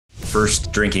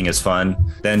First, drinking is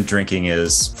fun. Then drinking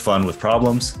is fun with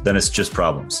problems. Then it's just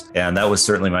problems. And that was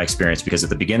certainly my experience because at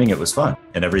the beginning it was fun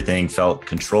and everything felt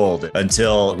controlled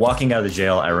until walking out of the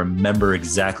jail. I remember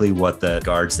exactly what the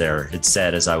guards there had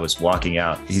said as I was walking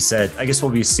out. He said, "I guess we'll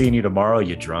be seeing you tomorrow,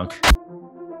 you drunk."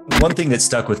 One thing that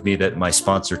stuck with me that my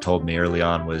sponsor told me early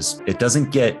on was it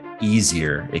doesn't get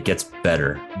easier, it gets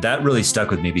better. That really stuck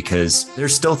with me because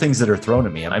there's still things that are thrown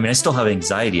at me. I mean, I still have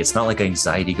anxiety. It's not like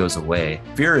anxiety goes away.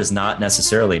 Fear is not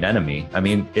necessarily an enemy. I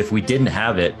mean, if we didn't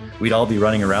have it, we'd all be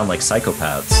running around like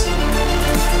psychopaths.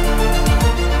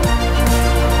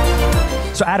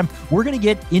 So Adam, we're going to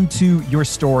get into your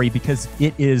story because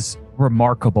it is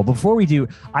remarkable. Before we do,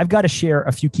 I've got to share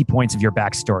a few key points of your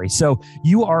backstory. So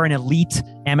you are an elite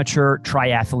amateur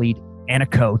triathlete and a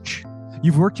coach.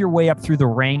 You've worked your way up through the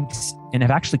ranks and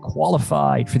have actually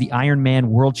qualified for the Ironman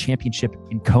World Championship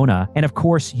in Kona. And of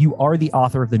course, you are the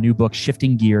author of the new book,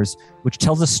 Shifting Gears, which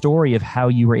tells a story of how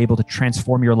you were able to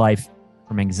transform your life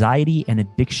from anxiety and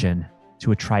addiction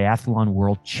to a Triathlon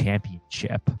World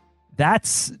Championship.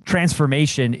 That's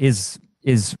transformation is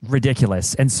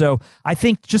ridiculous. And so I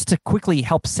think just to quickly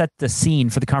help set the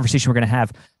scene for the conversation we're going to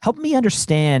have, help me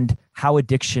understand how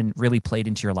addiction really played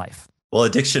into your life. Well,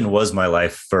 addiction was my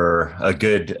life for a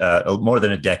good, more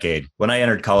than a decade. When I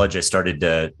entered college, I started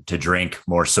to drink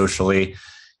more socially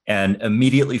and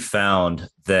immediately found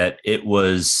that it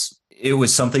was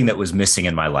something that was missing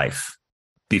in my life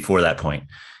before that point.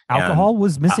 Alcohol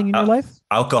was missing in your life?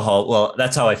 Alcohol. Well,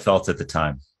 that's how I felt at the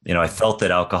time. You know, I felt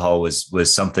that alcohol was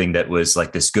something that was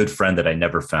like this good friend that I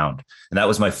never found. And that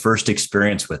was my first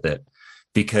experience with it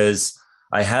because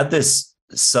I had this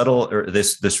subtle or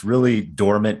this really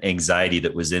dormant anxiety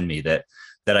that was in me that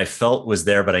I felt was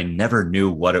there, but I never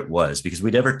knew what it was because we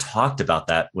never talked about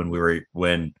that when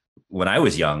I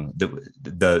was young.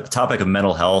 The topic of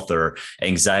mental health or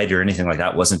anxiety or anything like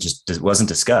that wasn't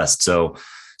discussed. So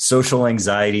social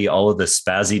anxiety, all of the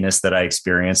spazziness that I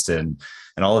experienced and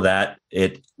all of that,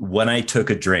 when I took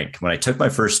my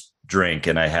first drink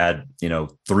and I had,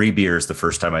 3 beers the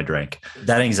first time I drank,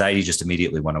 that anxiety just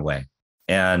immediately went away.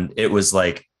 And it was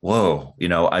like, whoa,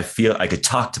 I feel I could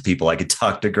talk to people, I could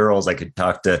talk to girls,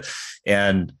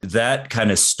 and that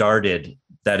kind of started,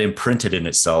 that imprinted in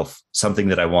itself something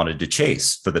that I wanted to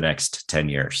chase for the next 10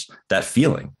 years, that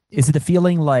feeling. Is it the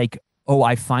feeling like, oh,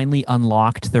 I finally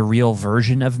unlocked the real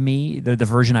version of me, the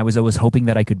version I was always hoping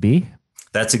that I could be?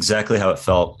 That's exactly how it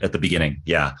felt at the beginning.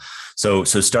 Yeah. So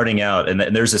starting out, and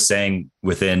there's a saying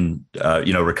within,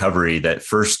 recovery that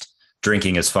first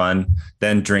drinking is fun,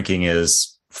 then drinking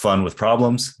is fun with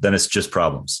problems, then it's just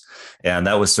problems. And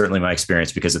that was certainly my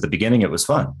experience because at the beginning it was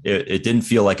fun. It didn't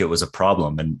feel like it was a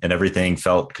problem and everything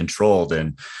felt controlled.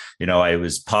 And, I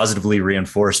was positively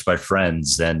reinforced by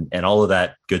friends and all of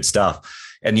that good stuff.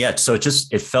 And yet, so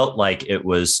it felt like it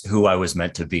was who I was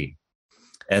meant to be.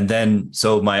 And then,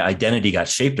 so my identity got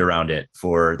shaped around it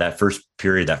for that first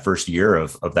period, that first year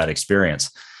of that experience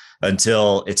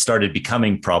until it started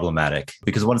becoming problematic.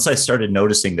 Because once I started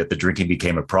noticing that the drinking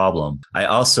became a problem,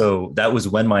 that was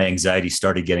when my anxiety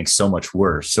started getting so much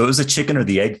worse. So it was a chicken or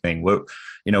the egg thing.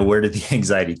 Where did the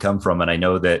anxiety come from? And I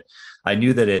knew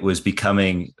that it was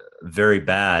becoming very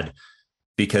bad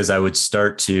because I would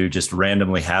start to just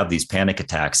randomly have these panic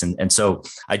attacks. And so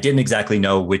I didn't exactly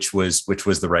know which was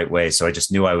the right way. So I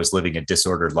just knew I was living a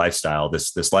disordered lifestyle,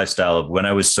 this lifestyle of when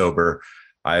I was sober,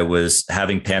 I was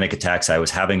having panic attacks. I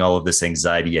was having all of this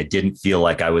anxiety. I didn't feel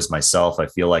like I was myself. I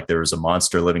feel like there was a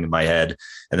monster living in my head.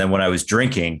 And then when I was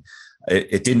drinking,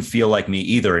 it didn't feel like me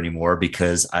either anymore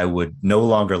because I would no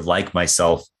longer like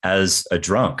myself as a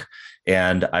drunk.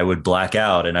 And I would black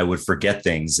out and I would forget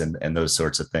things and those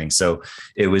sorts of things. So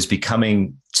it was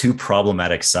becoming two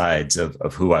problematic sides of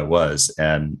who I was.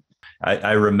 And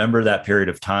I remember that period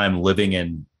of time living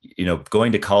in,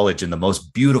 going to college in the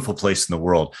most beautiful place in the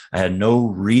world. I had no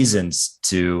reasons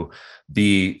to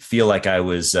feel like I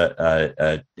was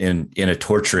in a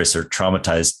torturous or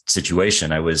traumatized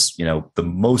situation. I was, the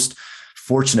most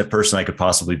fortunate person I could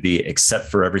possibly be, except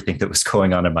for everything that was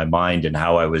going on in my mind and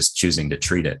how I was choosing to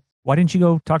treat it. Why didn't you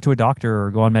go talk to a doctor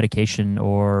or go on medication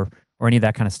or any of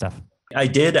that kind of stuff? I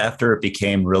did after it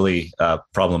became really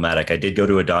problematic. I did go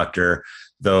to a doctor,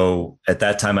 though at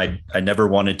that time I never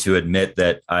wanted to admit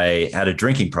that I had a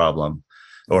drinking problem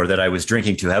or that I was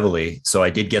drinking too heavily. So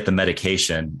I did get the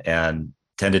medication and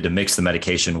tended to mix the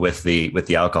medication with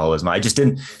the alcoholism. I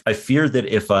feared that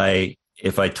if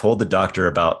I told the doctor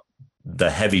about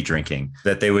the heavy drinking,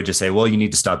 that they would just say, well, you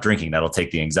need to stop drinking. That'll take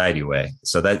the anxiety away.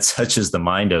 So that touches the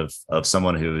mind of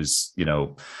someone who's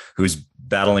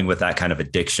battling with that kind of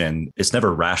addiction. It's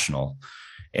never rational.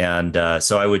 And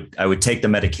so I would take the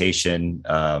medication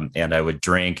and I would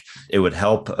drink. It would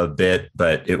help a bit,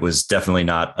 but it was definitely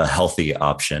not a healthy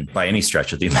option by any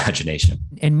stretch of the imagination.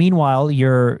 And meanwhile,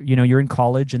 you're in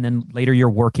college, and then later you're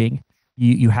working.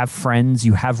 You have friends,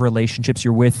 you have relationships.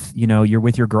 You're with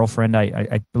your girlfriend.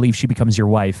 I believe she becomes your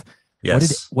wife.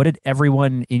 Yes. What did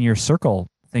everyone in your circle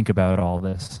think about all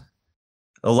this?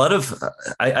 A lot of,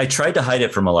 I tried to hide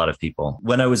it from a lot of people.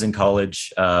 When I was in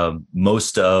college,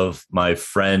 most of my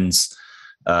friends,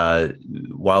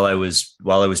 while I was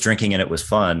drinking and it was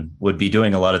fun, would be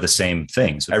doing a lot of the same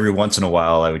things. Every once in a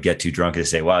while, I would get too drunk and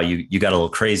say, "Wow, you got a little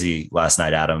crazy last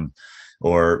night, Adam."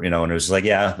 Or, and it was like,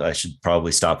 yeah, I should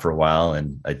probably stop for a while.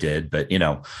 And I did, but,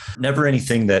 never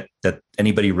anything that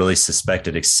anybody really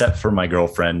suspected, except for my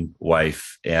girlfriend,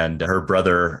 wife, and her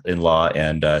brother-in-law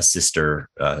and sister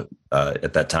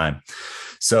at that time.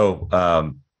 So,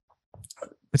 but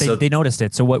they noticed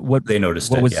it. So what they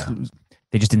noticed it, yeah.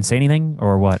 They just didn't say anything,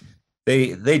 or what?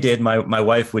 They did. My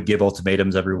wife would give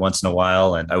ultimatums every once in a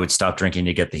while, and I would stop drinking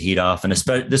to get the heat off. And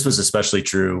this was especially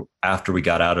true after we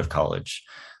got out of college.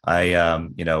 I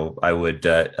would,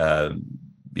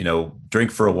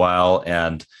 drink for a while,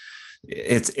 and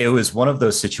it was one of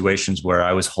those situations where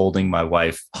I was holding my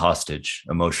wife hostage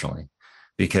emotionally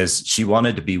because she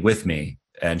wanted to be with me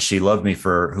and she loved me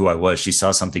for who I was. She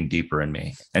saw something deeper in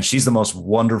me, and she's the most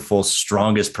wonderful,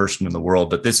 strongest person in the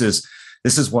world. But this is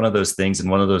one of those things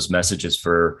and one of those messages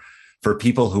for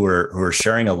people who are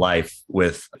sharing a life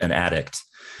with an addict,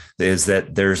 is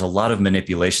that there's a lot of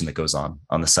manipulation that goes on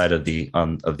the side of the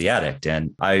addict.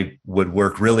 And I would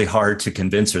work really hard to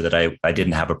convince her that I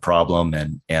didn't have a problem,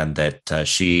 and that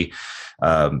she,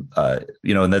 and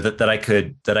that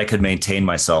I could maintain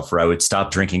myself, or I would stop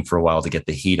drinking for a while to get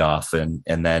the heat off. And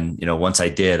then, once I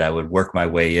did, I would work my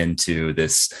way into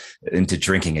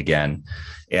drinking again.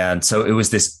 And so it was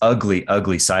this ugly,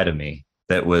 ugly side of me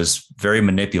that was very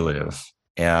manipulative.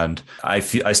 And I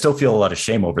still feel a lot of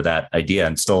shame over that idea.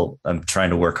 And I'm trying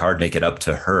to work hard, make it up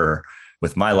to her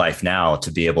with my life now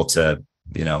to be able to,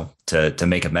 to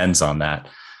make amends on that.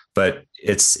 But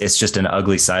it's just an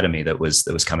ugly side of me that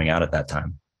was coming out at that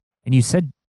time. And you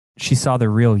said she saw the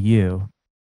real you.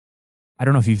 I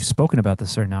don't know if you've spoken about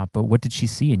this or not, but what did she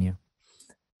see in you?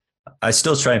 I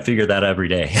still try and figure that out every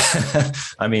day.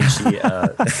 I mean, she,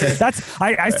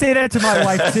 I say that to my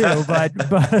wife too,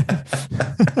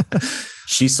 but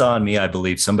she saw in me, I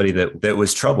believe, somebody that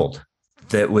was troubled,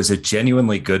 that was a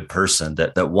genuinely good person,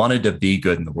 that wanted to be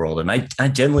good in the world. And I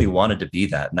genuinely wanted to be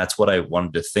that. And that's what I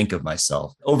wanted to think of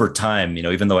myself. Over time,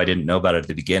 even though I didn't know about it at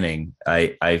the beginning,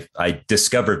 I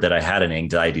discovered that I had an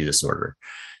anxiety disorder.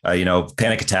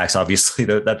 Panic attacks, obviously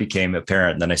that became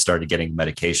apparent. And then I started getting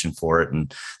medication for it.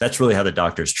 And that's really how the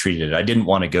doctors treated it. I didn't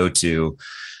want to go to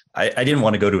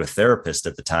a therapist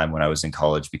at the time when I was in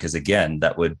college, because again,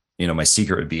 that would, my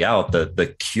secret would be out.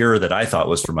 The cure that I thought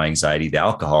was for my anxiety, the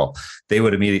alcohol, they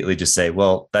would immediately just say,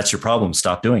 well, that's your problem.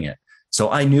 Stop doing it. So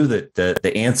I knew that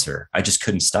the answer, I just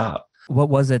couldn't stop. What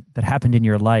was it that happened in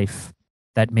your life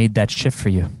that made that shift for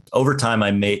you? Over time,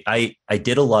 I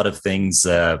did a lot of things.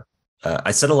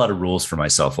 I set a lot of rules for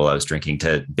myself while I was drinking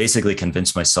to basically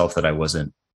convince myself that I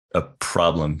wasn't a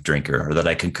problem drinker, or that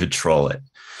I can control it.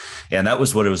 And that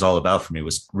was what it was all about for me,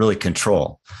 was really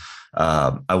control.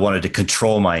 I wanted to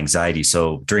control my anxiety,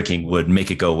 so drinking would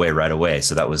make it go away right away.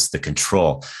 So that was the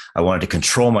control. I wanted to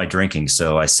control my drinking.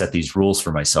 So I set these rules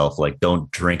for myself, like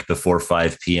don't drink before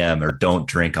 5 p.m. or don't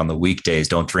drink on the weekdays,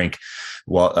 don't drink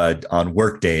on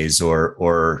work days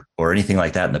or anything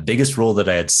like that. And the biggest rule that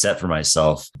I had set for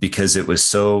myself, because it was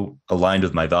so aligned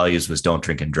with my values, was don't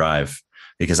drink and drive,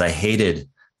 because I hated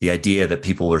the idea that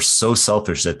people were so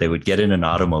selfish that they would get in an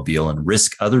automobile and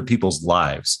risk other people's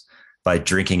lives by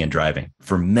drinking and driving.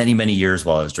 For many, many years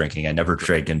while I was drinking, I never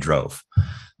drank and drove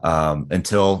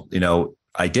until,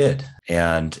 I did,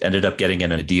 and ended up getting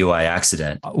in a DUI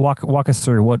accident. Walk us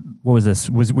through what was this?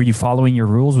 Were you following your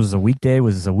rules? Was it a weekday?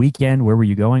 Was this a weekend? Where were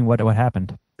you going? What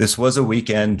happened? This was a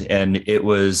weekend, and it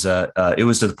was to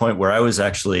the point where I was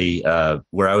actually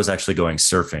going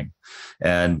surfing.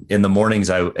 And in the mornings,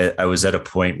 I was at a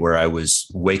point where I was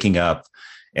waking up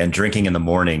and drinking in the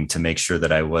morning to make sure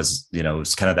that I was, it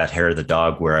was kind of that hair of the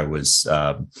dog where I was,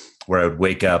 where I would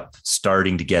wake up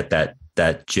starting to get that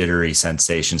jittery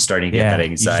sensation, starting to get that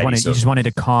anxiety. You just wanted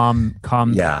to calm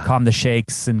the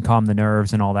shakes and calm the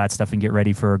nerves and all that stuff and get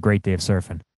ready for a great day of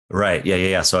surfing. Right.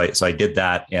 Yeah. So I did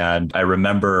that, and I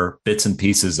remember bits and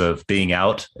pieces of being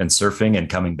out and surfing and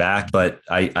coming back, but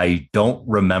I don't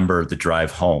remember the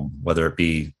drive home, whether it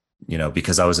be,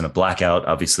 because I was in a blackout.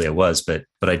 Obviously I was, but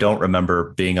I don't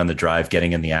remember being on the drive,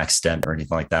 getting in the accident or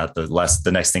anything like that.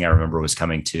 The next thing I remember was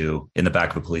coming to in the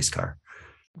back of a police car.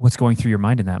 What's going through your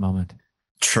mind in that moment?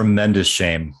 Tremendous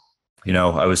shame.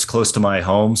 I was close to my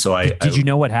home. So did you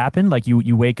know what happened? Like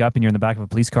you wake up and you're in the back of a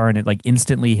police car and it like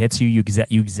instantly hits you. You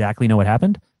exactly know what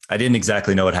happened? I didn't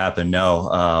exactly know what happened.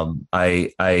 No.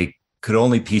 I could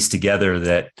only piece together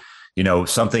that,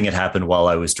 something had happened while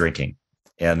I was drinking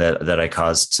and that I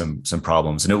caused some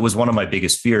problems. And it was one of my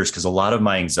biggest fears because a lot of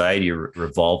my anxiety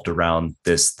revolved around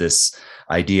this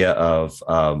idea of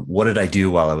what did I do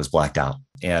while I was blacked out?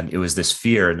 And it was this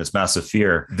fear and this massive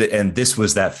fear. And this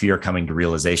was that fear coming to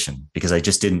realization because I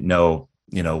just didn't know,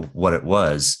 what it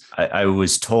was. I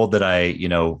was told that I,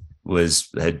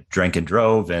 had drank and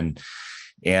drove and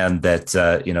that,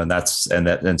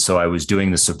 and so I was doing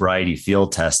the sobriety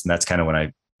field test. And that's kind of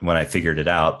when I figured it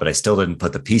out, but I still didn't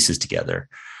put the pieces together.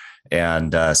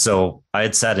 And so I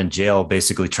had sat in jail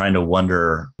basically trying to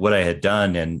wonder what I had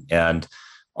done. And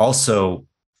also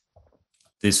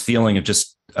this feeling of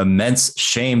just immense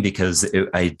shame because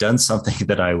I had done something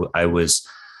that I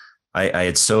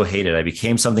had so hated. I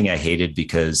became something I hated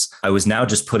because I was now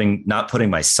just not putting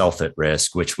myself at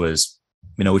risk, which was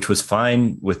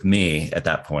fine with me at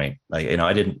that point. Like,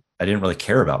 I didn't really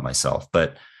care about myself,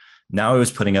 but now I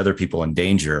was putting other people in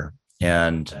danger.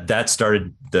 And that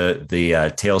started the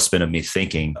tailspin of me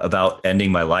thinking about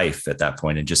ending my life at that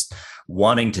point and just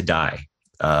wanting to die.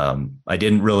 I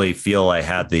didn't really feel I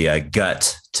had the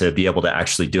gut to be able to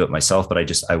actually do it myself, but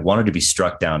I wanted to be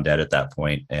struck down dead at that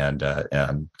point and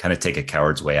kind of take a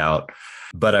coward's way out.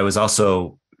 But I was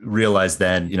also realized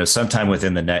then, sometime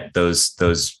within those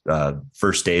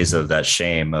first days of that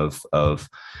shame of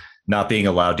not being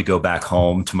allowed to go back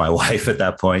home to my wife at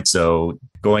that point. So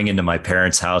going into my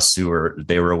parents' house, they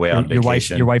were away on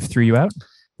vacation. Your wife threw you out?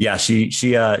 Yeah, she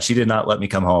did not let me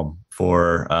come home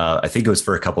for I think it was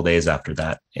for a couple of days after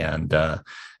that, and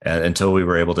until we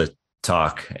were able to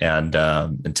talk, and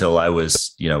until I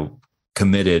was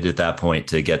committed at that point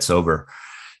to get sober.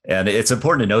 And it's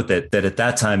important to note that at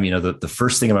that time, the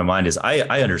first thing in my mind is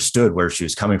I understood where she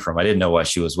was coming from. I didn't know why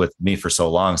she was with me for so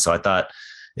long, so I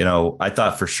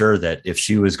thought for sure that if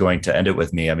she was going to end it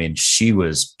with me, I mean, she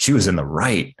was in the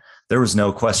right. There was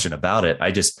no question about it.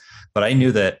 But I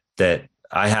knew that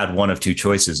I had one of two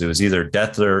choices. It was either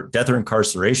death or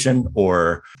incarceration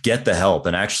or get the help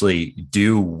and actually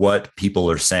do what people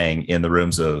are saying in the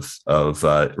rooms of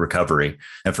recovery.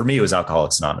 And for me, it was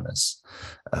Alcoholics Anonymous.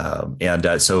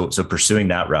 So pursuing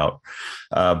that route.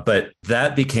 But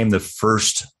that became the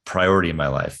first priority in my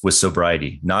life was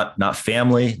sobriety, not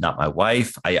family, not my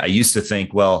wife. I used to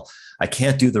think, well, I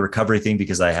can't do the recovery thing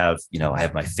because I have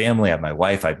my family, I have my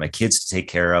wife, I have my kids to take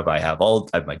care of. I have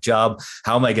my job.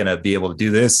 How am I going to be able to do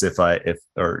this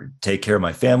or take care of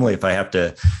my family if I have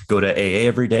to go to AA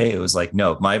every day? It was like,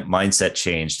 no, my mindset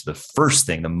changed. The first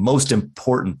thing, the most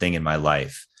important thing in my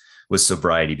life was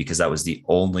sobriety because that was the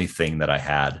only thing that I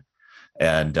had.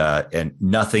 And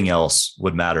nothing else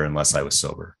would matter unless I was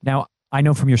sober. Now, I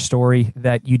know from your story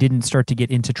that you didn't start to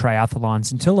get into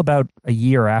triathlons until about a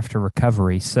year after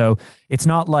recovery. So it's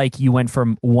not like you went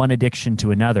from one addiction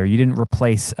to another. You didn't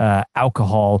replace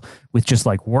alcohol with just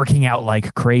like working out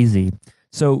like crazy.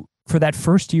 So for that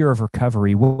first year of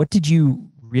recovery, what did you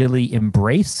really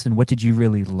embrace and what did you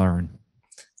really learn?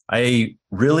 I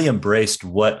really embraced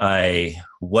what I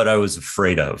was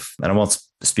afraid of. And I won't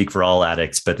speak for all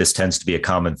addicts, but this tends to be a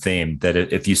common theme that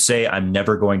if you say, I'm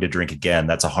never going to drink again,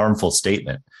 that's a harmful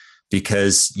statement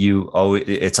because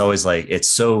it's always like, it's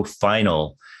so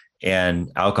final. And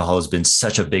alcohol has been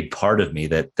such a big part of me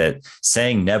that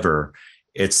saying never,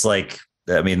 it's like,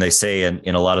 I mean, they say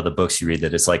in a lot of the books you read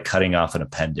that it's like cutting off an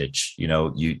appendage,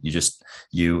 it's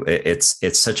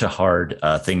such a hard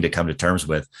thing to come to terms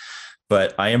with.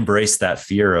 But I embraced that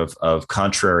fear of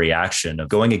contrary action, of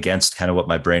going against kind of what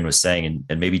my brain was saying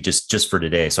and maybe just for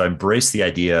today. So I embraced the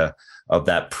idea of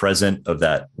that present, of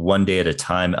that one day at a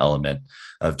time element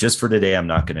of just for today, I'm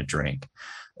not going to drink.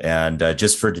 And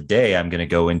just for today, I'm going to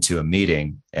go into a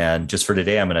meeting. And just for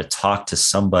today, I'm going to talk to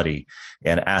somebody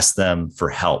and ask them for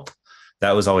help.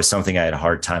 That was always something I had a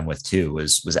hard time with too,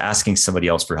 was asking somebody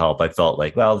else for help. I felt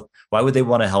like, well, why would they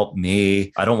want to help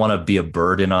me? I don't want to be a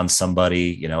burden on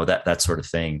somebody, that sort of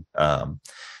thing. But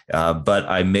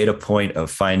I made a point of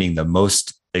finding the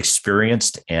most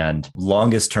experienced and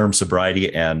longest term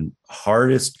sobriety and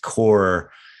hardest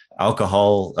core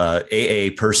alcohol AA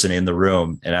person in the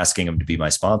room and asking them to be my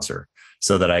sponsor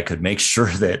so that I could make sure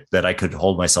that I could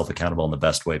hold myself accountable in the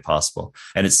best way possible.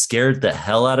 And it scared the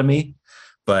hell out of me,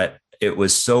 but it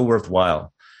was so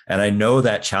worthwhile. And I know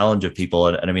that challenge of people.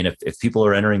 And I mean, if people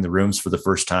are entering the rooms for the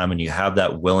first time and you have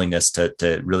that willingness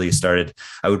to really start it,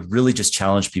 I would really just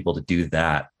challenge people to do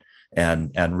that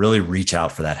and really reach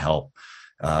out for that help,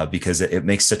 because it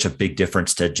makes such a big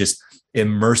difference to just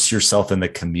immerse yourself in the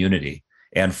community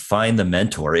and find the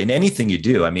mentor in anything you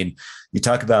do. I mean, you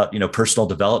talk about, personal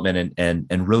development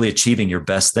and really achieving your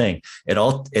best thing.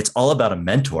 It's all about a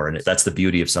mentor. And that's the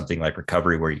beauty of something like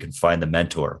recovery, where you can find the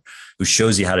mentor who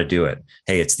shows you how to do it.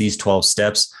 Hey, it's these 12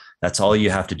 steps. That's all you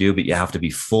have to do, but you have to be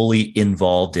fully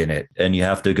involved in it and you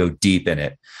have to go deep in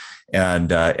it.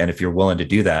 And if you're willing to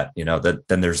do that,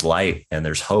 then there's light and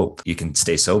there's hope. You can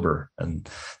stay sober. And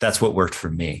that's what worked for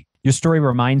me. Your story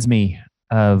reminds me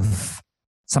of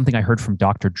something I heard from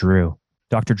Dr. Drew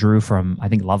from, I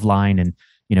think, Loveline. And,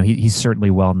 he's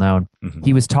certainly well known. Mm-hmm.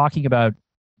 He was talking about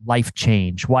life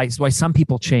change, why some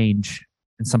people change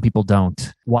and some people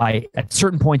don't, why at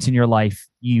certain points in your life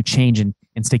you change and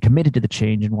stay committed to the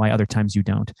change, and why other times you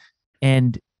don't.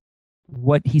 And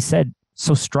what he said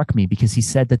so struck me, because he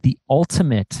said that the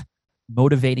ultimate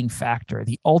motivating factor,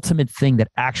 the ultimate thing that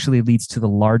actually leads to the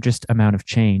largest amount of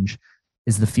change,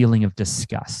 is the feeling of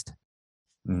disgust.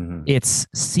 Mm-hmm. It's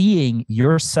seeing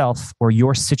yourself or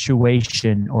your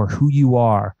situation or who you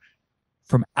are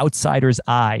from outsiders'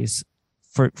 eyes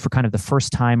for kind of the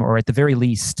first time, or at the very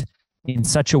least in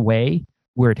such a way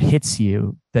where it hits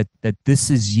you that this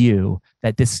is you,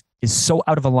 that this is so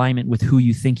out of alignment with who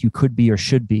you think you could be or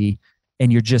should be,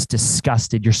 and you're just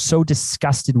disgusted. You're so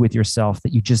disgusted with yourself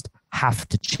that you just have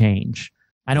to change.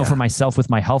 I know for myself with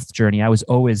my health journey, I was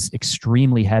always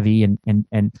extremely heavy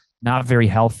and not very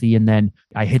healthy. And then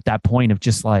I hit that point of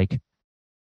just like,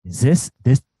 is this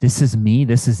is me?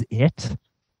 This is it?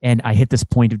 And I hit this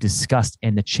point of disgust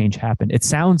and the change happened. It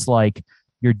sounds like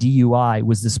your DUI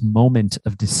was this moment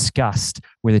of disgust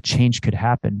where the change could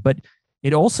happen. But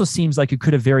it also seems like it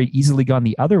could have very easily gone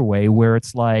the other way, where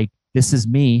it's like, this is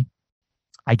me.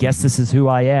 I guess this is who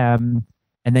I am.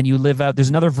 And then you live out, there's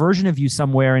another version of you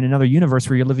somewhere in another universe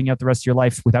where you're living out the rest of your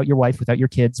life without your wife, without your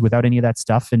kids, without any of that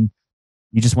stuff. And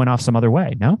you just went off some other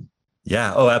way, no?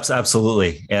 Yeah. Oh,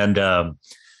 absolutely. And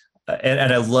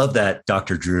I love that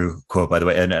Dr. Drew quote, by the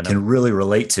way, and I can really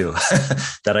relate to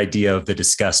that idea of the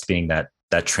disgust being that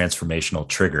transformational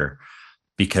trigger,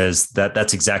 because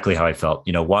that's exactly how I felt,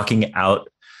 walking out,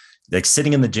 like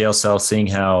sitting in the jail cell, seeing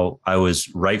how I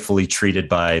was rightfully treated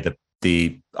by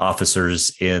the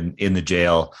officers in the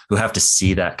jail who have to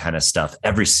see that kind of stuff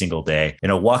every single day.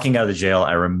 Walking out of the jail,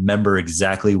 I remember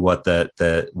exactly what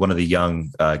the one of the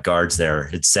young guards there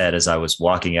had said as I was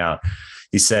walking out.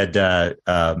 He said,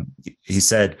 "Well,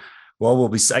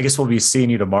 I guess we'll be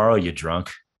seeing you tomorrow, you drunk."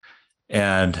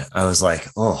 And I was like,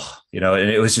 oh, and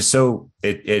it was just so,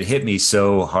 it hit me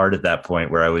so hard at that point,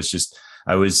 where I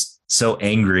was so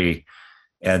angry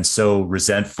and so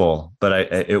resentful,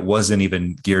 but it wasn't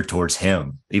even geared towards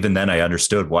him. Even then I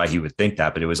understood why he would think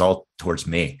that, but it was all towards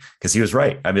me, because he was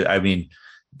right. I mean,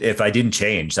 if I didn't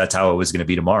change, that's how it was going to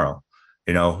be tomorrow.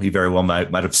 He very well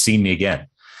might have seen me again.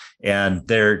 And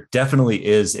there definitely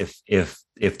is,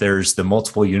 if there's the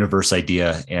multiple universe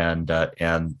idea and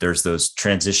there's those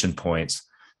transition points,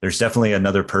 there's definitely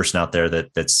another person out there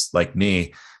that's like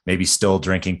me, maybe still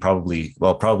drinking,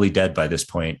 probably dead by this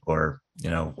point, or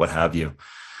what have you,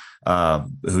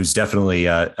 who's definitely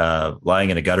lying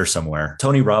in a gutter somewhere.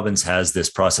 Tony Robbins has this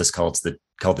process called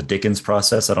the Dickens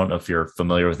process. I don't know if you're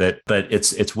familiar with it, but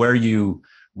it's where you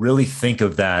really think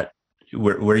of that,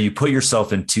 where you put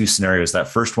yourself in two scenarios. That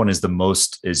first one is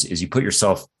is you put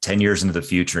yourself 10 years into the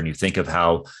future and you think of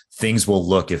how things will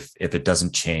look if it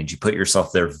doesn't change. You put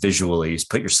yourself there visually, you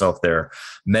put yourself there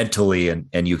mentally,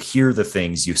 and you hear the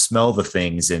things, you smell the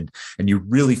things, and you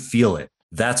really feel it.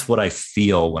 That's what I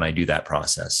feel when I do that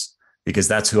process, because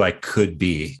that's who I could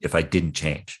be if I didn't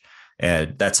change.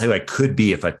 And that's who I could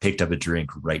be if I picked up a drink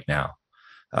right now.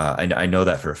 I know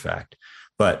that for a fact.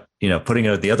 But, putting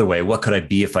it the other way, what could I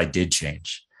be if I did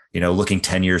change? Looking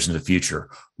 10 years into the future,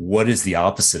 what is the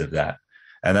opposite of that?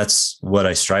 And that's what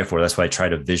I strive for. That's why I try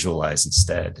to visualize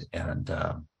instead. And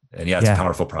it's a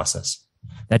powerful process.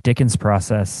 That Dickens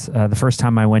process, the first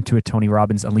time I went to a Tony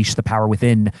Robbins Unleash the Power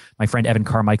Within, my friend Evan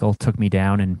Carmichael took me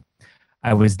down, and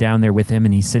I was down there with him,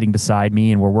 and he's sitting beside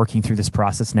me, and we're working through this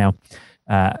process now.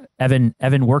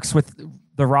 Evan works with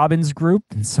the Robbins group,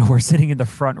 and so we're sitting in the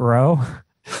front row.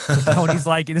 Tony's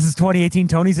like, this is 2018.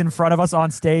 Tony's in front of us on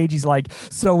stage. He's like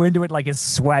so into it, like his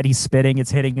sweat, he's spitting,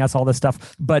 it's hitting us, all this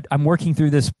stuff. But I'm working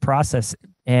through this process,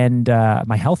 and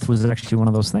my health was actually one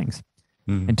of those things.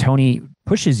 Mm-hmm. And Tony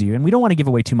pushes you, and we don't want to give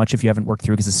away too much if you haven't worked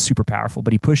through, because it's super powerful,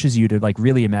 but he pushes you to like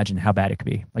really imagine how bad it could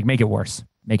be. Like, make it worse,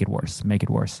 make it worse, make it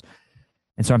worse.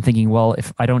 And so I'm thinking, well,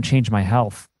 if I don't change my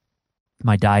health,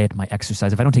 my diet, my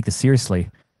exercise, if I don't take this seriously,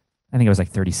 I think I was like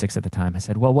 36 at the time. I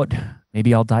said, well, what,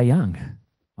 maybe I'll die young.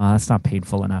 Well, that's not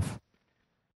painful enough.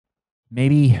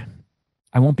 Maybe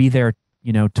I won't be there,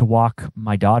 to walk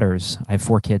my daughters. I have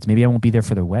 4 kids. Maybe I won't be there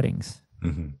for their weddings.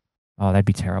 Mm-hmm. Oh, that'd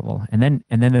be terrible. And then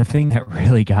the thing that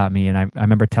really got me, and I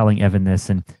remember telling Evan this,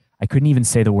 and I couldn't even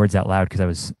say the words out loud because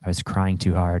I was crying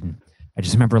too hard. And I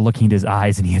just remember looking at his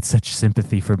eyes, and he had such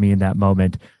sympathy for me in that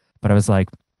moment. But I was like,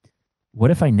 what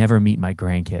if I never meet my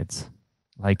grandkids?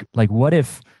 Like what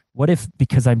if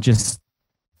because I'm just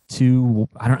too,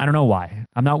 I don't know why.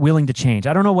 I'm not willing to change.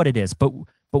 I don't know what it is, but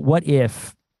what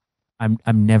if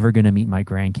I'm never going to meet my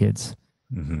grandkids?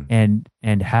 Mm-hmm.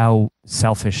 And how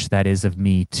selfish that is of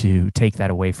me to take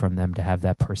that away from them, to have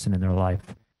that person in their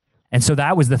life. And so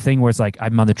that was the thing where it's like,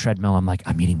 I'm on the treadmill. I'm like,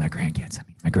 I'm meeting my grandkids.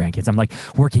 I'm like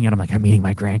working out. I'm like, I'm meeting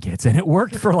my grandkids. And it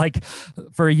worked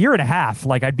for a year and a half.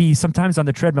 Like I'd be sometimes on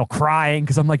the treadmill crying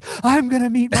because I'm like, I'm going to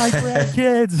meet my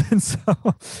grandkids.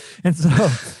 and so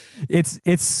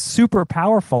it's super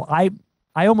powerful. I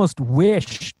almost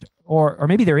wished, or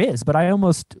maybe there is, but I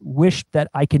almost wished that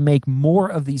I could make more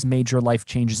of these major life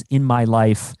changes in my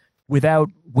life without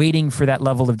waiting for that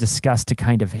level of disgust to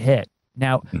kind of hit.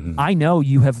 Now, mm-hmm. I know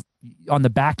you have, on the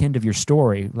back end of your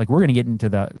story, like we're going to get into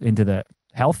the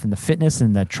health and the fitness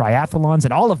and the triathlons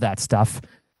and all of that stuff.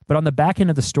 But on the back end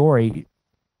of the story,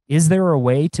 is there a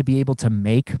way to be able to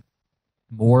make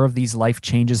more of these life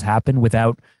changes happen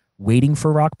without waiting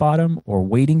for rock bottom or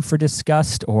waiting for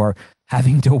disgust or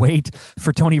having to wait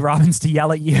for Tony Robbins to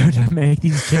yell at you to make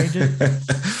these changes?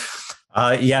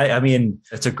 Yeah, I mean,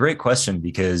 it's a great question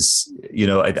because,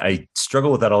 I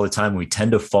struggle with that all the time. We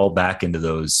tend to fall back into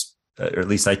those, or at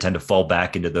least I tend to fall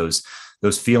back into those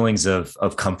feelings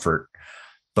of comfort.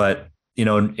 But,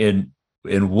 in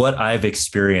what I've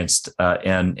experienced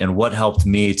and what helped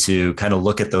me to kind of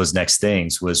look at those next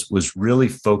things was really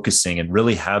focusing and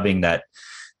really having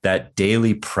that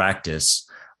daily practice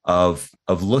of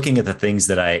looking at the things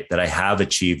that I have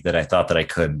achieved that I thought that I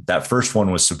couldn't. That first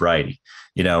one was sobriety.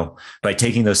 By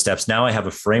taking those steps, now I have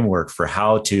a framework for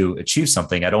how to achieve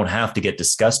something. I don't have to get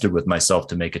disgusted with myself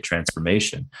to make a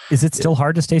transformation. Is it still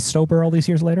hard to stay sober all these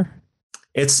years later?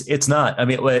 It's not. I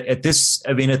mean, at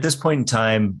this point in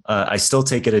time, I still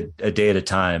take it a day at a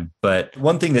time. But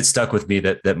one thing that stuck with me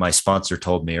that my sponsor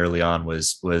told me early on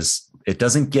was it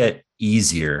doesn't get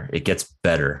easier, it gets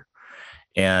better.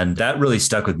 And that really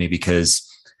stuck with me because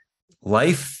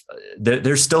life,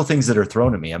 there's still things that are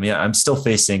thrown at me. I mean, I'm still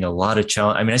facing a lot of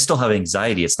challenge. I mean, I still have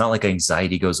anxiety. It's not like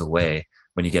anxiety goes away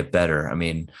when you get better. I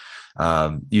mean,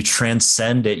 you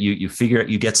transcend it. You figure out,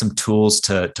 you get some tools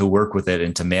to work with it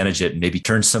and to manage it, and maybe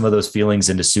turn some of those feelings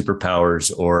into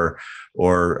superpowers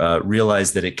or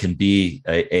realize that it can be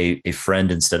a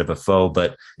friend instead of a foe,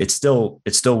 but it's still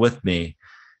with me.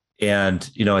 And,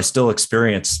 I still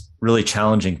experience really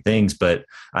challenging things, but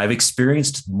I've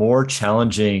experienced more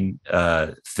challenging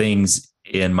things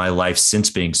in my life since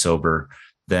being sober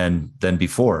than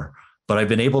before. But I've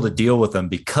been able to deal with them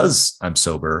because I'm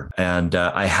sober, and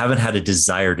I haven't had a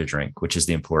desire to drink, which is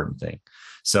the important thing.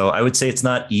 So I would say it's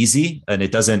not easy, and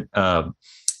it doesn't, I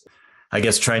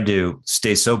guess trying to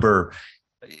stay sober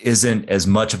isn't as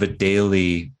much of a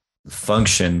daily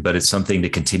function, but it's something to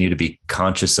continue to be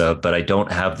conscious of. But I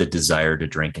don't have the desire to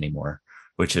drink anymore,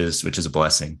 which is a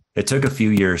blessing. It took a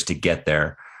few years to get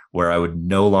there where I would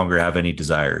no longer have any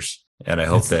desires. And I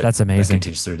hope that's amazing. That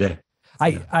continues through the day.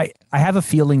 I have a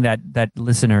feeling that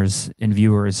listeners and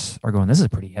viewers are going, this is a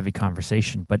pretty heavy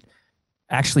conversation, but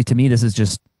actually to me, this is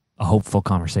just a hopeful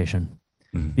conversation.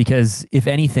 Mm-hmm. Because if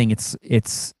anything,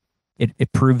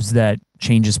 it proves that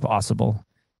change is possible,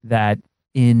 that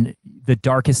in the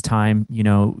darkest time,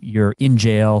 you're in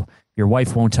jail, your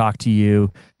wife won't talk to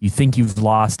you, you think you've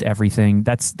lost everything.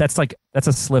 That's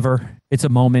a sliver. It's a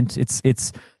moment. It's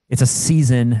a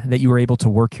season that you were able to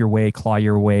work your way, claw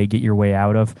your way, get your way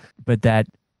out of, but that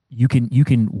you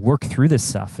can work through this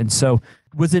stuff. And so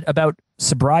was it about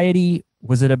sobriety?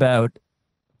 Was it about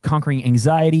conquering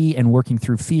anxiety and working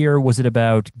through fear? Was it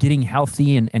about getting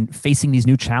healthy and facing these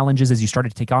new challenges as you started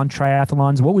to take on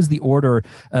triathlons? What was the order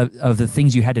of the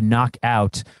things you had to knock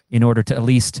out in order to at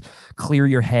least clear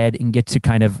your head and get to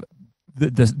kind of the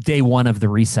day one of the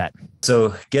reset?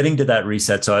 So getting to that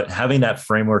reset, so having that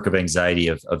framework of anxiety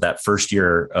of that first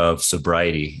year of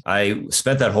sobriety, I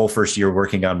spent that whole first year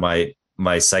working on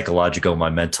my psychological,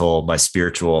 my mental, my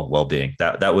spiritual well-being.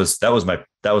 That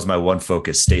was my one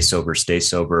focus: stay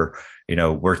sober,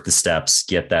 work the steps,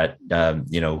 get that,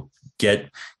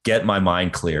 get my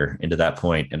mind clear into that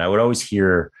point. And I would always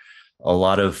hear a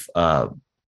lot of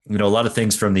a lot of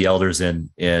things from the elders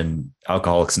in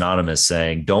Alcoholics Anonymous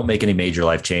saying, don't make any major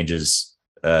life changes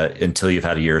until you've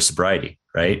had a year of sobriety.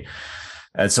 Right.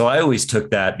 And so I always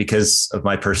took that because of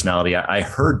my personality. I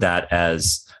heard that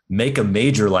as make a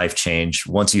major life change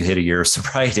once you hit a year of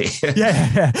sobriety.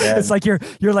 Yeah. It's like you're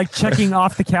like checking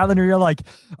off the calendar. You're like,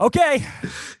 okay,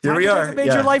 here we are.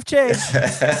 Major life change.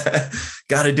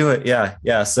 Got to do it. Yeah.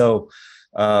 Yeah. So,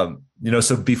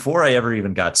 so before I ever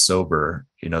even got sober,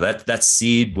 that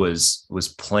seed was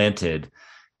planted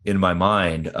in my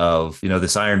mind of,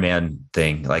 this Ironman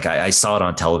thing. Like I saw it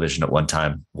on television at one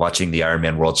time, watching the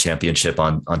Ironman World Championship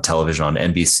on television on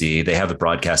NBC. They have a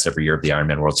broadcast every year of the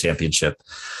Ironman World Championship.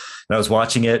 And I was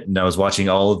watching it, and I was watching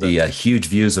all of the huge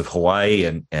views of Hawaii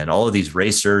and all of these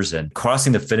racers and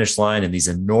crossing the finish line in these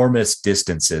enormous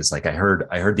distances. Like I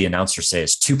heard the announcer say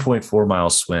it's 2.4 mile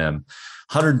swim,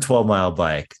 112 mile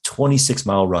bike, 26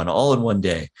 mile run, all in one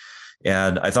day.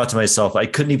 And I thought to myself, I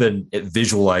couldn't even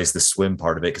visualize the swim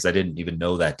part of it because I didn't even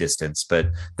know that distance. But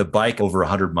the bike over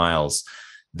 100 miles,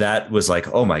 that was like,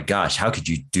 oh my gosh, how could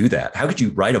you do that? How could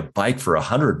you ride a bike for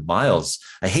 100 miles?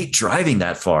 I hate driving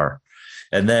that far.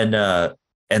 And then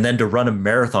to run a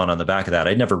marathon on the back of that.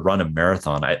 I'd never run a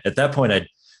marathon. At that point,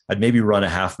 I'd maybe run a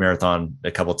half marathon a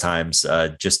couple of times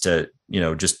just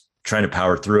trying to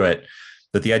power through it.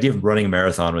 But the idea of running a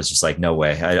marathon was just like, no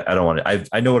way. I don't want it.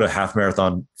 I know what a half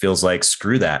marathon feels like.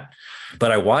 Screw that.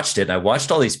 But I watched it, and I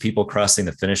watched all these people crossing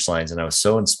the finish lines. And I was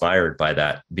so inspired by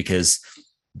that because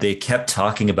they kept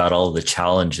talking about all of the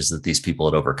challenges that these people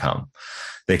had overcome.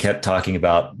 They kept talking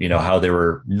about, how they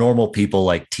were normal people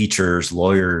like teachers,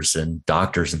 lawyers, and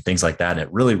doctors and things like that. And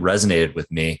it really resonated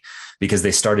with me because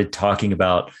they started talking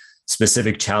about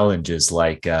specific challenges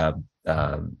like,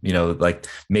 like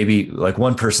maybe like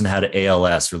one person had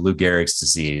ALS or Lou Gehrig's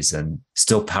disease and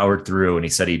still powered through. And he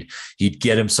said he'd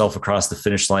get himself across the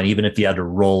finish line, even if he had to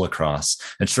roll across.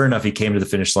 And sure enough, he came to the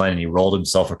finish line and he rolled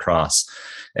himself across.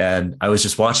 And I was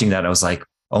just watching that. And I was like,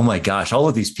 oh my gosh, all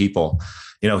of these people,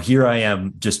 here I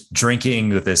am just drinking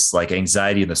with this like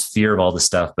anxiety and this fear of all this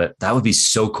stuff. But that would be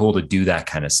so cool to do that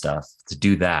kind of stuff, to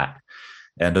do that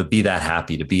and to be that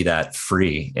happy, to be that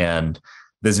free. And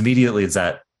as immediately as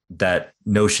that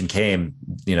notion came,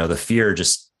 the fear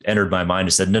just entered my mind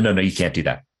and said, no, you can't do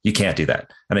that. You can't do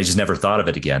that. And I just never thought of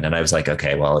it again. And I was like,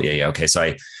 okay, well, yeah. Okay. So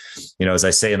I, as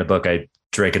I say in the book, I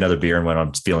drank another beer and went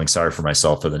on feeling sorry for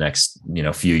myself for the next,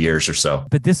 few years or so.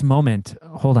 But this moment,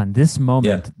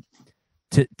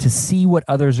 to see what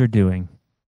others are doing,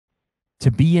 to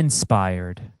be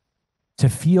inspired, to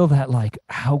feel that like,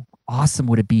 how awesome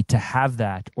would it be to have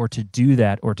that or to do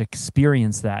that or to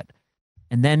experience that?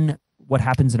 And then what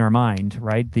happens in our mind,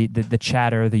 right? The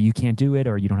chatter that you can't do it,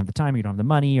 or you don't have the time, or you don't have the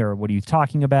money, or what are you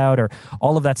talking about, or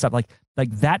all of that stuff. Like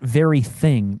that very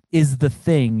thing is the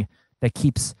thing that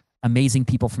keeps amazing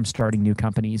people from starting new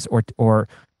companies, or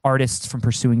artists from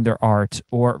pursuing their art,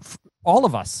 or all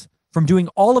of us from doing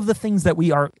all of the things that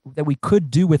we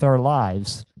could do with our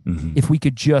lives, if we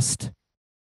could just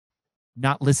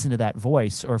not listen to that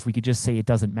voice, or if we could just say it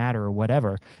doesn't matter or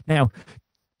whatever. Now,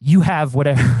 you have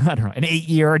whatever, I don't know, an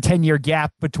 8-year or 10-year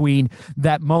gap between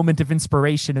that moment of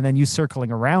inspiration and then you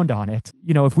circling around on it.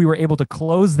 If we were able to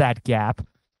close that gap,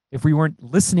 if we weren't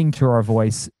listening to our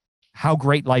voice, how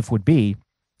great life would be.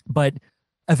 But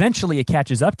eventually it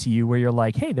catches up to you where you're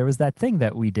like, hey, there was that thing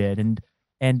that we did.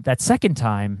 And that second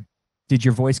time, did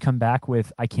your voice come back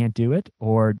with, I can't do it?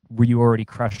 Or were you already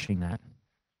crushing that?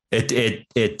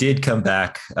 It did come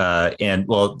back.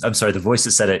 I'm sorry, the voice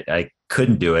that said I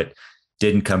couldn't do it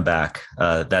didn't come back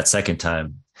that second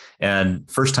time. And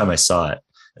first time I saw it,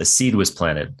 a seed was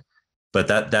planted. But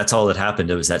that's all that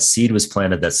happened. It was that seed was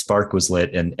planted, that spark was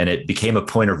lit, and it became a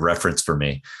point of reference for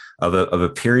me of a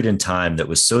period in time that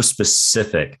was so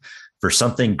specific for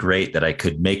something great that I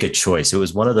could make a choice. It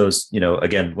was one of those,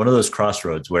 again, one of those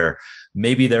crossroads where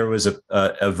maybe there was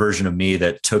a version of me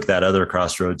that took that other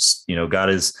crossroads, got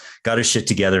his shit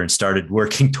together and started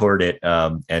working toward it,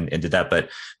 and did that. But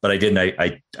I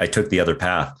didn't. I took the other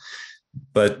path.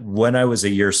 But when I was a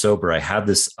year sober, I had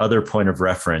this other point of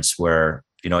reference where,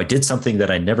 I did something that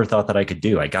I never thought that I could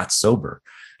do. I got sober,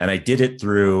 and I did it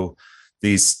through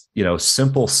these,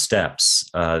 simple steps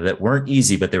that weren't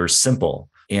easy, but they were simple.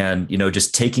 And,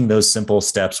 just taking those simple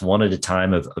steps one at a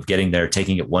time of getting there,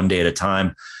 taking it one day at a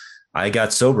time. I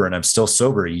got sober, and I'm still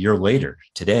sober a year later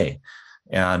today.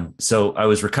 And so I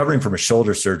was recovering from a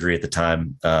shoulder surgery at the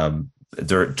time.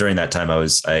 During that time,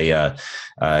 I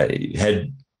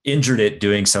had injured it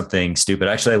doing something stupid.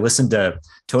 Actually, I listened to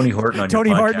Tony Horton on your podcast.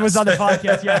 Tony Horton was on the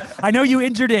podcast. Yeah. I know you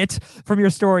injured it from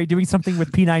your story doing something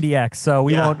with P90X. So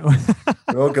we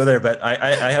won't go there, but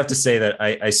I have to say that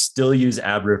I still use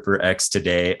AbRipper X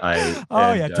today.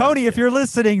 Tony, if you're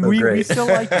listening, we still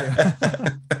like you.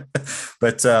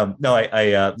 But so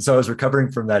I was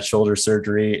recovering from that shoulder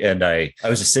surgery, and I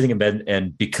was just sitting in bed,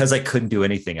 and because I couldn't do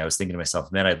anything, I was thinking to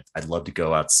myself, man, I'd love to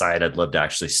go outside. I'd love to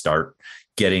actually start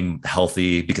getting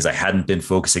healthy, because I hadn't been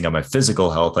focusing on my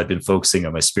physical health. I'd been focusing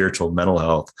on my spiritual, mental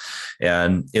health.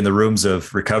 And in the rooms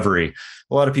of recovery,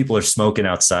 a lot of people are smoking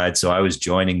outside. So I was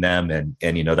joining them, and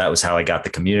that was how I got the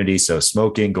community. So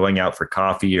smoking, going out for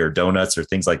coffee or donuts or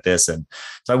things like this. And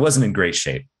so I wasn't in great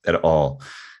shape at all.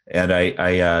 And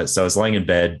so I was lying in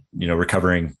bed,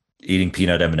 recovering, eating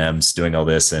peanut M&Ms, doing all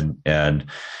this. And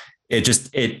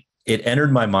it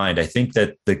entered my mind. I think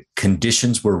that the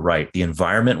conditions were right. The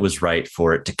environment was right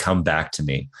for it to come back to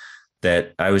me,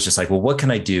 that I was just like, well, what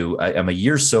can I do? I'm a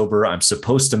year sober. I'm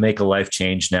supposed to make a life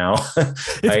change now.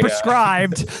 It's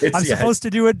prescribed. I'm supposed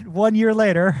to do it 1 year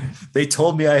later. They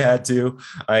told me I had to.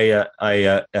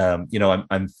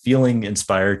 I'm feeling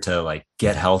inspired to like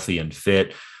get healthy and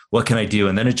fit. What can I do?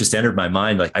 And then it just entered my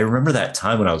mind. Like, I remember that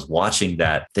time when I was watching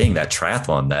that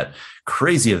triathlon, that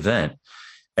crazy event.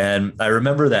 And I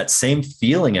remember that same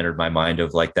feeling entered my mind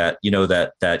of like that,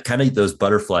 that kind of those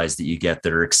butterflies that you get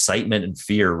that are excitement and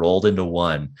fear rolled into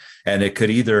one. And it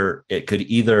could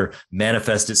either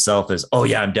manifest itself as, oh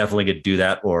yeah, I'm definitely going to do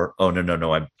that. Or, oh,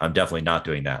 no, I'm definitely not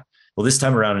doing that. Well, this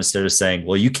time around, instead of saying,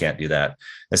 well, you can't do that,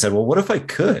 I said, well, what if I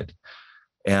could?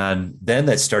 And then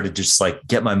that started to just like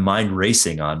get my mind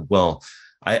racing on, well,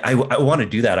 I want to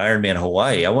do that Ironman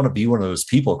Hawaii. I want to be one of those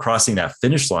people crossing that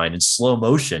finish line in slow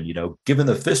motion, giving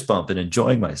the fist bump and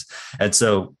enjoying myself. And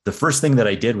so the first thing that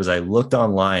I did was I looked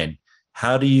online,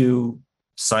 how do you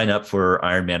sign up for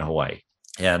Ironman Hawaii?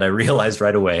 And I realized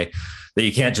right away that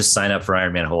you can't just sign up for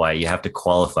Ironman Hawaii. You have to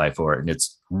qualify for it. And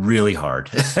it's really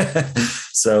hard.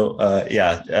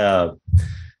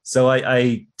 So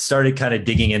I started kind of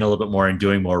digging in a little bit more and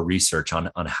doing more research on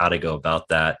how to go about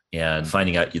that, and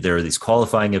finding out there are these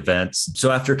qualifying events.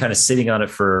 So after kind of sitting on it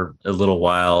for a little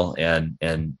while and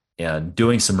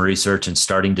doing some research and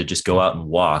starting to just go out and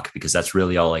walk, because that's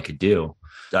really all I could do,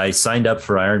 I signed up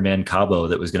for Ironman Cabo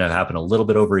that was going to happen a little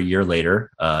bit over a year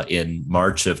later in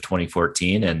March of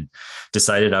 2014, and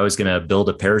decided I was going to build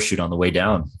a parachute on the way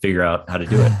down, figure out how to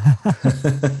do it.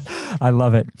 I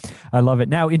love it.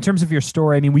 Now, in terms of your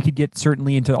story, I mean, we could get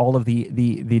certainly into all of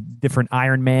the different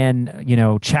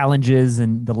Ironman, challenges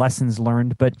and the lessons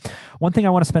learned. But one thing I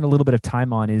want to spend a little bit of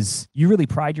time on is you really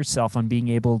pride yourself on being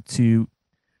able to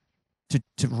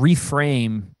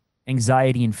reframe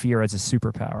anxiety and fear as a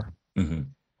superpower. Mm-hmm.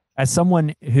 As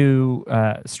someone who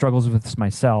struggles with this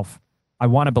myself, I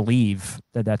want to believe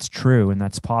that that's true and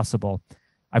that's possible.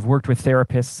 I've worked with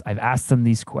therapists. I've asked them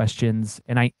these questions,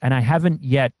 and I haven't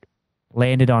yet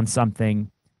landed on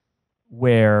something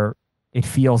where it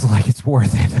feels like it's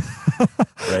worth it.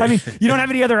 Right. I mean, you don't have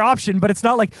any other option, but it's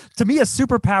not like, to me, a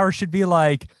superpower should be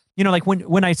like, like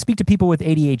when I speak to people with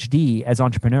ADHD as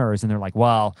entrepreneurs, and they're like,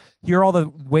 well, here are all the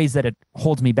ways that it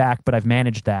holds me back, but I've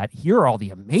managed that. Here are all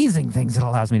the amazing things it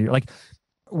allows me to do. Like,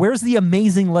 where's the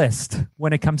amazing list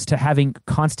when it comes to having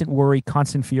constant worry,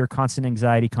 constant fear, constant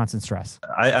anxiety, constant stress?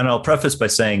 And I'll preface by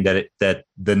saying that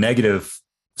the negative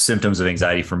symptoms of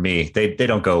anxiety for me, they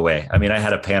don't go away. I mean, I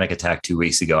had a panic attack 2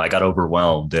 weeks ago. I got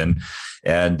overwhelmed, and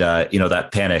that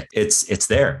panic, it's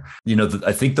there.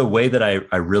 I think the way that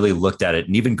I really looked at it,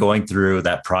 and even going through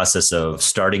that process of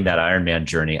starting that Ironman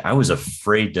journey, I was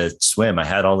afraid to swim. I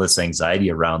had all this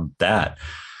anxiety around that.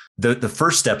 The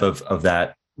first step of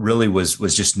that really was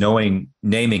just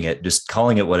naming it, just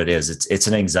calling it what it is. It's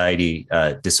an anxiety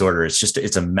disorder.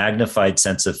 It's a magnified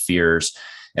sense of fears.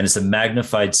 And it's a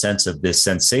magnified sense of this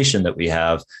sensation that we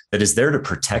have that is there to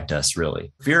protect us,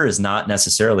 really. Fear is not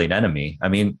necessarily an enemy. I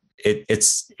mean,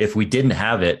 it's if we didn't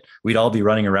have it, we'd all be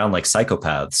running around like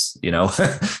psychopaths,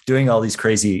 doing all these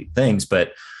crazy things.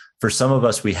 But for some of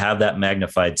us, we have that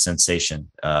magnified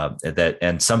sensation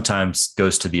and sometimes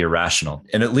goes to the irrational.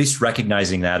 And at least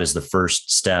recognizing that as the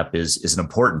first step is an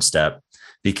important step,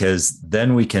 because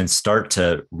then we can start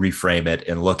to reframe it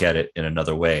and look at it in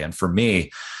another way. And for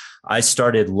me, I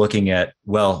started looking at,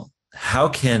 well, how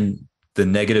can the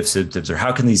negative symptoms, or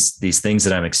how can these things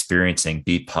that I'm experiencing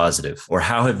be positive, or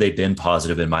how have they been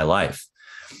positive in my life?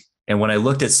 And when I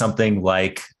looked at something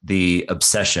like the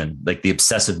obsession, like the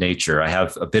obsessive nature, I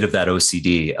have a bit of that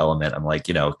OCD element. I'm like,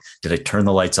 did I turn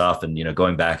the lights off and,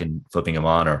 going back and flipping them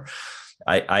on? Or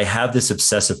I have this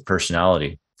obsessive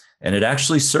personality, and it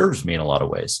actually serves me in a lot of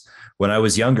ways. when I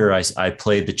was younger, I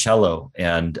played the cello,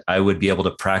 and I would be able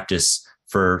to practice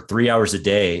for 3 hours a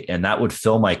day, and that would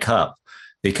fill my cup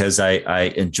because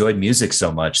I enjoyed music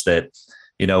so much that,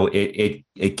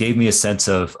 it gave me a sense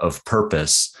of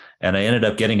purpose. And I ended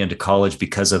up getting into college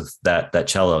because of that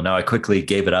cello. Now, I quickly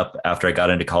gave it up after I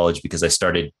got into college because I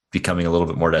started becoming a little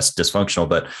bit more dysfunctional.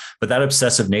 But that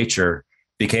obsessive nature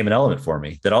became an element for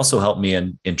me that also helped me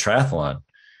in triathlon.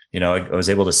 I was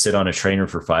able to sit on a trainer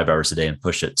for 5 hours a day and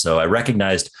push it. So I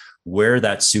recognized where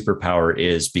that superpower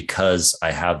is because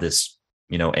I have this,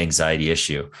 anxiety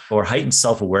issue. Or heightened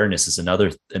self-awareness is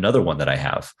another one that I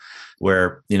have,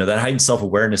 where, that heightened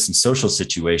self-awareness in social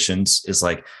situations is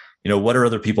like, what are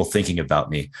other people thinking about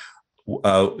me?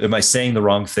 Am I saying the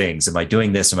wrong things? Am I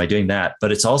doing this? Am I doing that?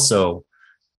 But it's also,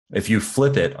 if you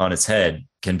flip it on its head,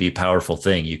 can be a powerful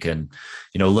thing. You can,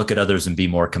 look at others and be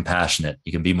more compassionate.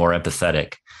 You can be more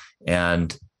empathetic.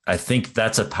 And I think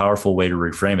that's a powerful way to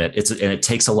reframe it. And it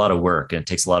takes a lot of work, and it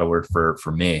takes a lot of work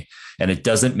for me. And it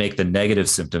doesn't make the negative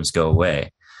symptoms go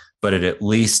away, but it at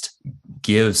least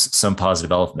gives some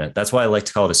positive element. That's why I like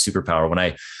to call it a superpower.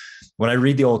 When I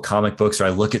read the old comic books, or I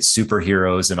look at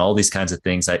superheroes and all these kinds of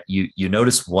things, you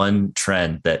notice one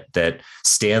trend that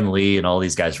Stan Lee and all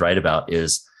these guys write about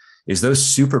is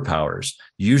those superpowers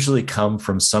usually come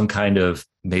from some kind of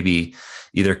maybe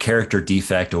either character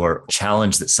defect or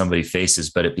challenge that somebody faces,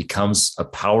 but it becomes a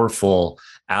powerful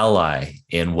ally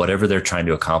in whatever they're trying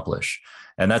to accomplish.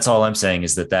 And that's all I'm saying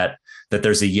is that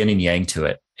there's a yin and yang to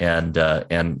it. And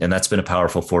that's been a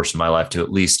powerful force in my life to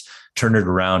at least turn it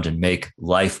around and make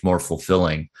life more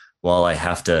fulfilling while I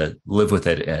have to live with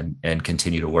it and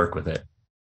continue to work with it.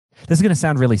 This is going to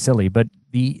sound really silly, but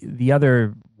the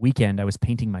other weekend I was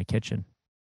painting my kitchen,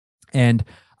 and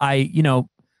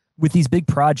with these big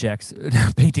projects,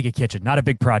 painting a kitchen, not a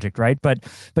big project, right? But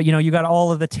you got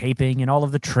all of the taping and all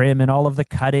of the trim and all of the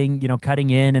cutting,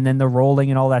 cutting in and then the rolling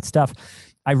and all that stuff.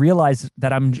 I realized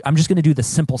that I'm just going to do the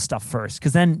simple stuff first,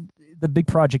 because then the big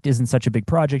project isn't such a big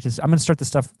project. I'm going to start the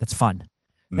stuff that's fun.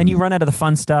 Mm-hmm. Then you run out of the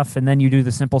fun stuff, and then you do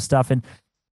the simple stuff. And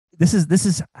this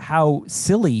is how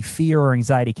silly fear or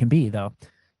anxiety can be, though.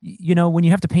 When you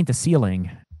have to paint the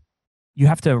ceiling, you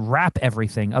have to wrap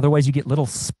everything. Otherwise, you get little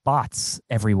spots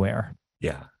everywhere.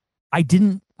 Yeah.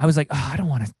 I was like, I don't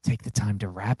want to take the time to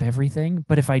wrap everything.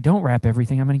 But if I don't wrap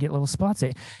everything, I'm going to get little spots.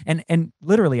 And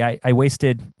literally, I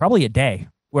wasted probably a day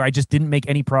where I just didn't make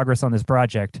any progress on this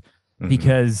project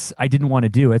because I didn't want to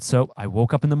do it. So I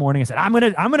woke up in the morning. I said, I'm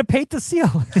gonna paint the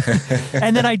ceiling.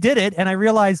 And then I did it, and I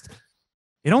realized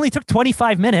it only took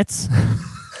 25 minutes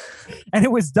and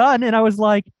it was done. And I was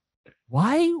like,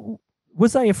 why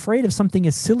was I afraid of something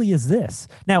as silly as this?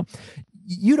 Now,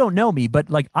 you don't know me, but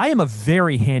I am a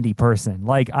very handy person.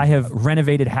 I have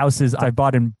renovated houses. I've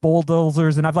bought in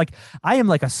bulldozers, and I am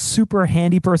a super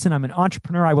handy person. I'm an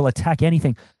entrepreneur. I will attack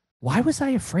anything. Why was I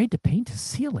afraid to paint a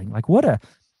ceiling?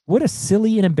 What a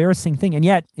silly and embarrassing thing. And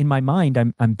yet in my mind,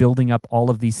 I'm building up all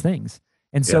of these things.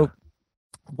 And so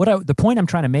the point I'm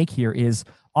trying to make here is,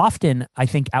 often I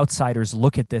think outsiders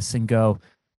look at this and go,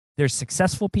 there's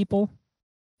successful people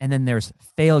and then there's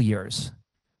failures.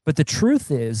 But the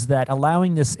truth is that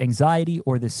allowing this anxiety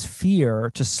or this fear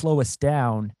to slow us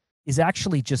down is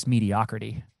actually just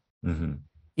mediocrity. Mm-hmm.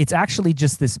 It's actually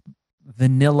just this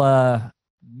vanilla,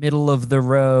 middle of the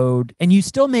road, and you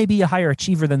still may be a higher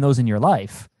achiever than those in your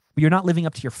life, but you're not living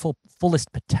up to your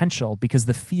fullest potential because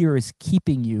the fear is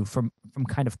keeping you from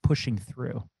kind of pushing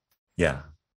through. Yeah.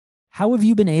 How have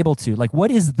you been able to,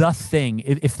 what is the thing,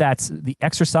 if that's the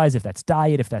exercise, if that's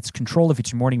diet, if that's control, if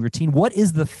it's your morning routine, what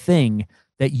is the thing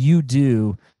that you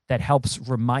do that helps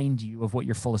remind you of what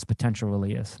your fullest potential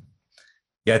really is?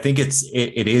 Yeah, I think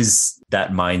it is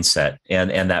that mindset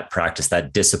and that practice,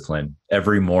 that discipline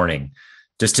every morning,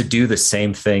 just to do the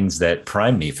same things that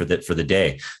prime me for the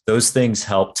day. Those things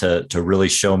help to really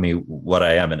show me what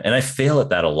I am. And I fail at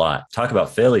that a lot. Talk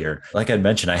about failure. Like I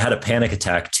mentioned, I had a panic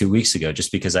attack 2 weeks ago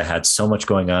just because I had so much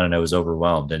going on and I was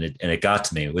overwhelmed, and it got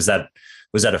to me. Was that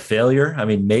a failure? I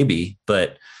mean, maybe,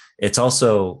 but it's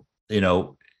also,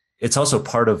 it's also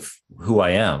part of who I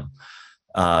am.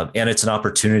 And it's an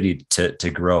opportunity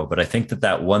to grow. But I think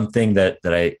that one thing that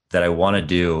I want to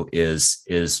do is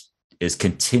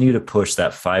continue to push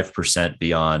that 5%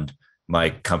 beyond my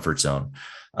comfort zone.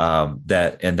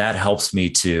 That helps me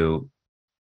to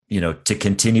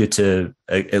continue to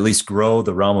at least grow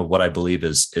the realm of what I believe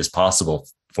is possible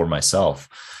for myself.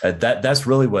 That's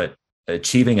really what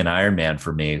achieving an Ironman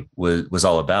for me was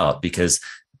all about, because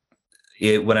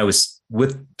when I was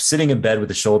sitting in bed with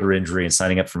a shoulder injury and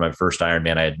signing up for my first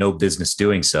Ironman, I had no business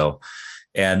doing so.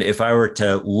 And if I were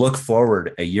to look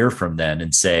forward a year from then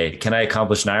and say, can I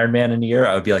accomplish an Ironman in a year?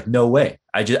 I would be like, no way.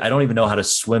 I don't even know how to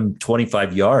swim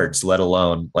 25 yards, let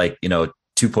alone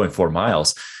 2.4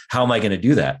 miles. How am I going to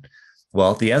do that?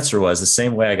 Well, the answer was the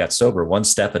same way I got sober, one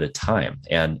step at a time,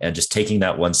 and just taking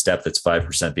that one step that's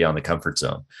 5% beyond the comfort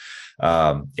zone.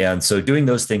 And so doing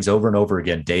those things over and over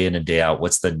again, day in and day out,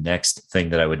 what's the next thing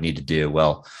that I would need to do?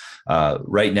 Well,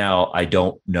 right now, I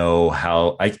don't know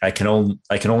how. I can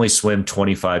only swim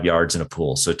 25 yards in a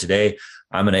pool. So today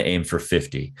I'm going to aim for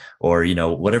 50, or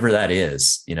whatever that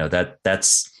is.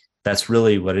 That's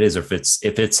really what it is. Or if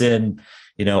it's in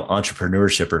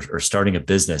entrepreneurship or starting a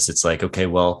business, it's like, okay,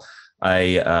 well,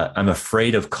 I'm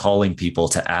afraid of calling people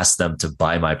to ask them to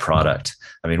buy my product.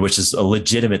 I mean, which is a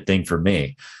legitimate thing for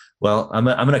me. Well, I'm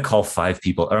going to call 5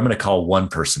 people, or I'm going to call one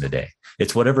person a day.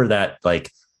 It's whatever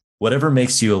whatever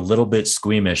makes you a little bit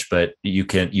squeamish, but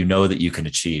you know that you can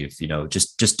achieve,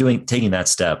 just taking that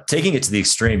step, taking it to the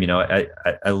extreme.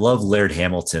 I love Laird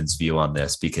Hamilton's view on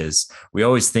this, because we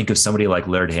always think of somebody like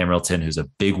Laird Hamilton, who's a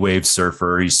big wave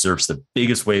surfer. He surfs the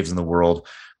biggest waves in the world.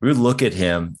 We would look at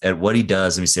him, at what he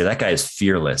does, and we say, that guy is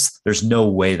fearless. There's no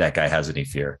way that guy has any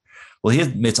fear. Well, he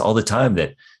admits all the time that,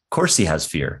 of course, he has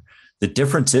fear. The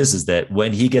difference is that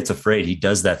when he gets afraid, he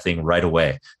does that thing right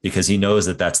away, because he knows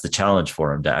that that's the challenge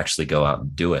for him to actually go out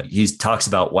and do it. He talks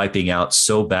about wiping out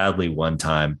so badly one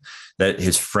time that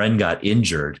his friend got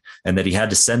injured, and that he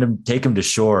had to take him to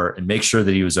shore and make sure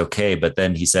that he was okay. But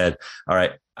then he said, all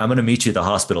right, I'm going to meet you at the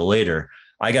hospital later.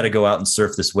 I got to go out and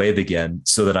surf this wave again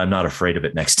so that I'm not afraid of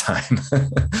it next time.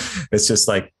 It's just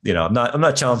like, I'm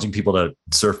not challenging people to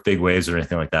surf big waves or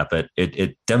anything like that, but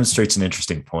it demonstrates an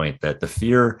interesting point that the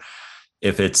fear,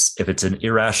 if it's an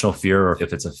irrational fear, or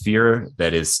if it's a fear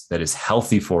that is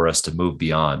healthy for us to move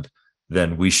beyond,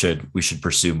 then we should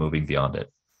pursue moving beyond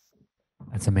it.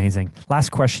 That's amazing.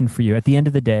 Last question for you. At the end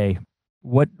of the day,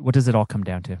 what does it all come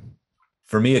down to?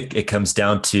 For me, it comes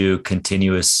down to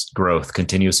continuous growth,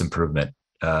 continuous improvement.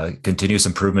 Continuous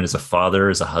improvement as a father,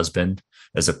 as a husband,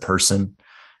 as a person,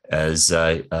 as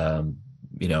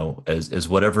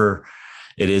whatever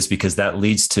it is, because that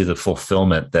leads to the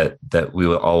fulfillment that we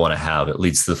all want to have. It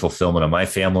leads to the fulfillment of my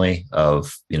family,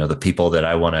 of the people that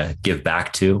I want to give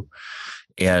back to.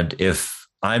 And if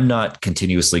I'm not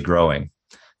continuously growing,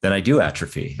 then I do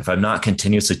atrophy. If I'm not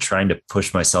continuously trying to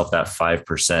push myself that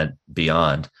 5%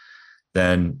 beyond,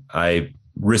 then I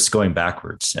risk going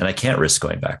backwards, and I can't risk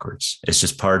going backwards. It's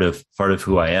just part of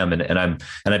who I am. And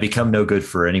I become no good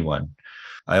for anyone.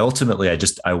 I want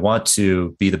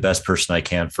to be the best person I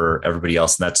can for everybody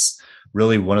else. And that's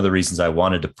really one of the reasons I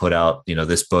wanted to put out,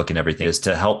 this book and everything, is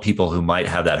to help people who might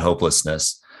have that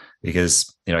hopelessness,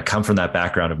 because, I come from that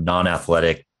background of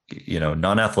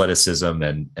non-athleticism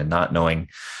and not knowing,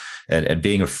 and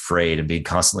being afraid, and being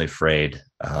constantly afraid.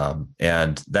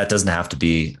 And that doesn't have to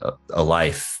be a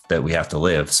life that we have to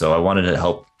live. So I wanted to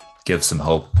help give some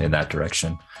hope in that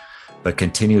direction. But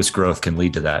continuous growth can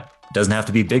lead to that. It doesn't have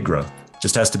to be big growth. It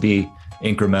just has to be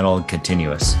incremental and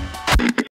continuous.